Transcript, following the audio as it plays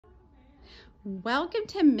Welcome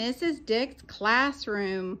to Mrs. Dick's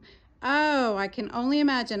classroom. Oh, I can only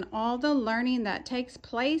imagine all the learning that takes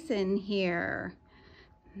place in here.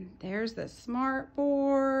 There's the smart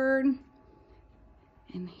board.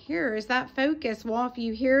 And here is that focus wall if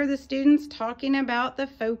you hear the students talking about the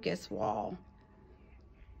focus wall.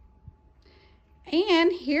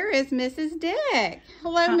 And here is Mrs. Dick.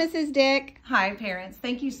 Hello, Mrs. Dick. Hi, parents.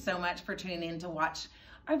 Thank you so much for tuning in to watch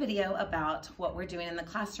our video about what we're doing in the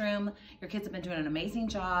classroom. Your kids have been doing an amazing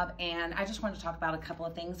job, and I just wanted to talk about a couple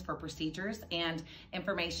of things for procedures and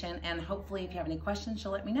information, and hopefully if you have any questions,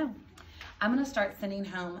 you'll let me know. I'm gonna start sending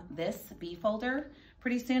home this B folder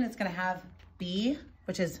pretty soon. It's gonna have B,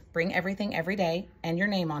 which is bring everything every day, and your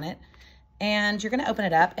name on it. And you're gonna open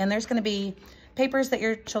it up, and there's gonna be papers that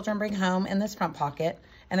your children bring home in this front pocket,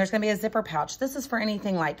 and there's gonna be a zipper pouch. This is for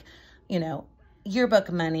anything like, you know,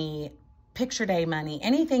 yearbook money, picture day money,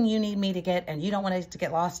 anything you need me to get and you don't want it to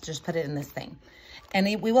get lost, just put it in this thing. And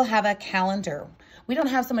we will have a calendar. We don't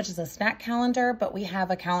have so much as a snack calendar, but we have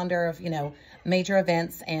a calendar of, you know, major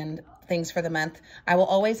events and things for the month. I will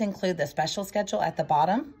always include the special schedule at the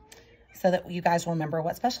bottom so that you guys will remember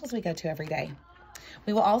what specials we go to every day.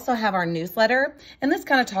 We will also have our newsletter, and this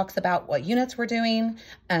kind of talks about what units we're doing,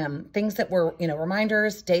 things that were, you know,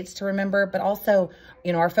 reminders, dates to remember, but also,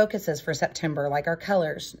 you know, our focuses for September, like our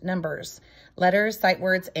colors, numbers, letters, sight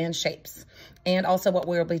words, and shapes, and also what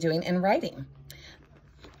we'll be doing in writing.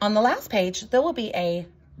 On the last page, there will be a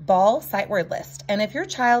ball sight word list, and if your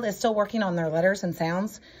child is still working on their letters and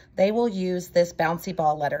sounds, they will use this bouncy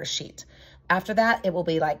ball letter sheet. After that, it will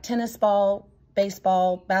be like tennis ball,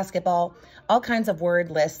 baseball, basketball, all kinds of word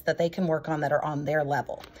lists that they can work on that are on their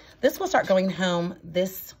level. This will start going home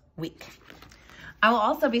this week. I will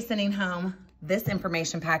also be sending home this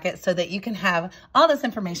information packet so that you can have all this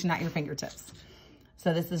information at your fingertips.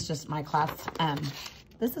 So this is just my class.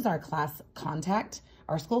 This is our class contact,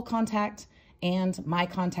 our school contact, and my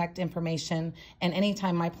contact information. And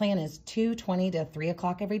anytime, my plan is 2:20 to 3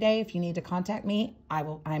 o'clock every day. If you need to contact me,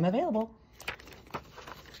 I'm available.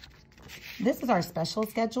 This is our special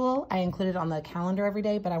schedule. I include it on the calendar every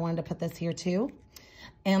day, but I wanted to put this here too.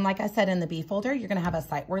 And like I said, in the B folder, you're gonna have a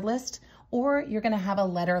sight word list, or you're gonna have a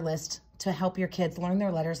letter list to help your kids learn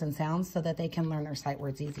their letters and sounds so that they can learn their sight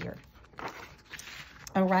words easier.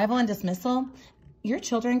 Arrival and dismissal. Your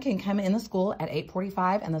children can come in the school at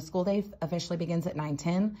 8:45 and the school day officially begins at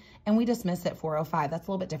 9:10, and we dismiss at 4:05. That's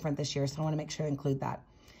a little bit different this year, so I wanna make sure to include that.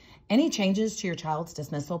 Any changes to your child's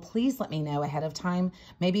dismissal, please let me know ahead of time,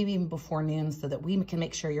 maybe even before noon, so that we can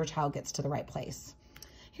make sure your child gets to the right place.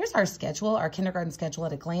 Here's our schedule, our kindergarten schedule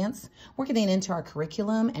at a glance. We're getting into our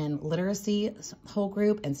curriculum and literacy whole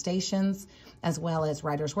group and stations, as well as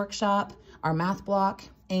writer's workshop, our math block,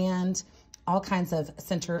 and all kinds of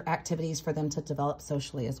center activities for them to develop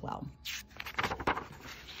socially as well.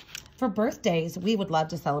 For birthdays, we would love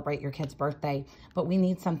to celebrate your kid's birthday, but we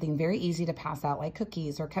need something very easy to pass out, like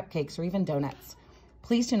cookies or cupcakes or even donuts.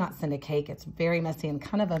 Please do not send a cake. It's very messy and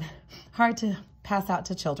kind of hard to pass out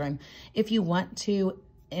to children. If you want to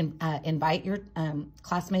invite your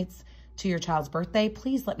classmates to your child's birthday,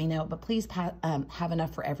 please let me know, but please have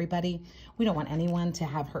enough for everybody. We don't want anyone to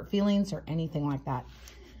have hurt feelings or anything like that.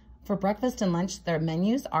 For breakfast and lunch, their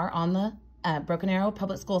menus are on the Broken Arrow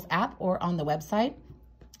Public Schools app or on the website.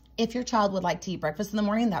 If your child would like to eat breakfast in the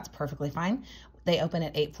morning, that's perfectly fine. They open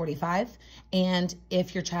at 8:45. And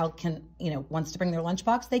if your child can, wants to bring their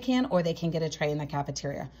lunchbox, they can, or they can get a tray in the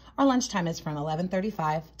cafeteria. Our lunchtime is from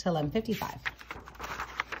 11:35 to 11:55.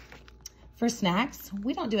 For snacks,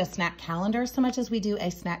 we don't do a snack calendar so much as we do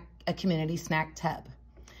a community snack tub.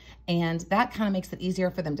 And that kind of makes it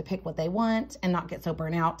easier for them to pick what they want and not get so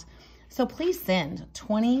burnt out. So please send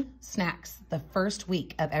 20 snacks the first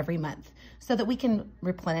week of every month so that we can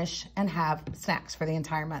replenish and have snacks for the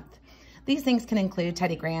entire month. These things can include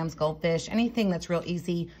Teddy Grahams, Goldfish, anything that's real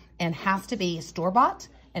easy and has to be store-bought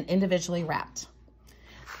and individually wrapped.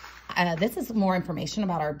 This is more information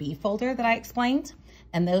about our B folder that I explained,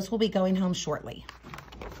 and those will be going home shortly.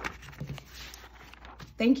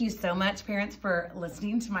 Thank you so much, parents, for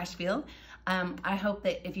listening to my spiel. I hope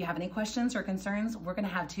that if you have any questions or concerns, we're going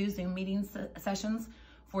to have 2 Zoom meeting sessions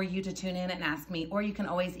for you to tune in and ask me, or you can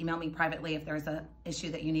always email me privately if there's an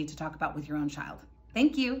issue that you need to talk about with your own child.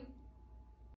 Thank you.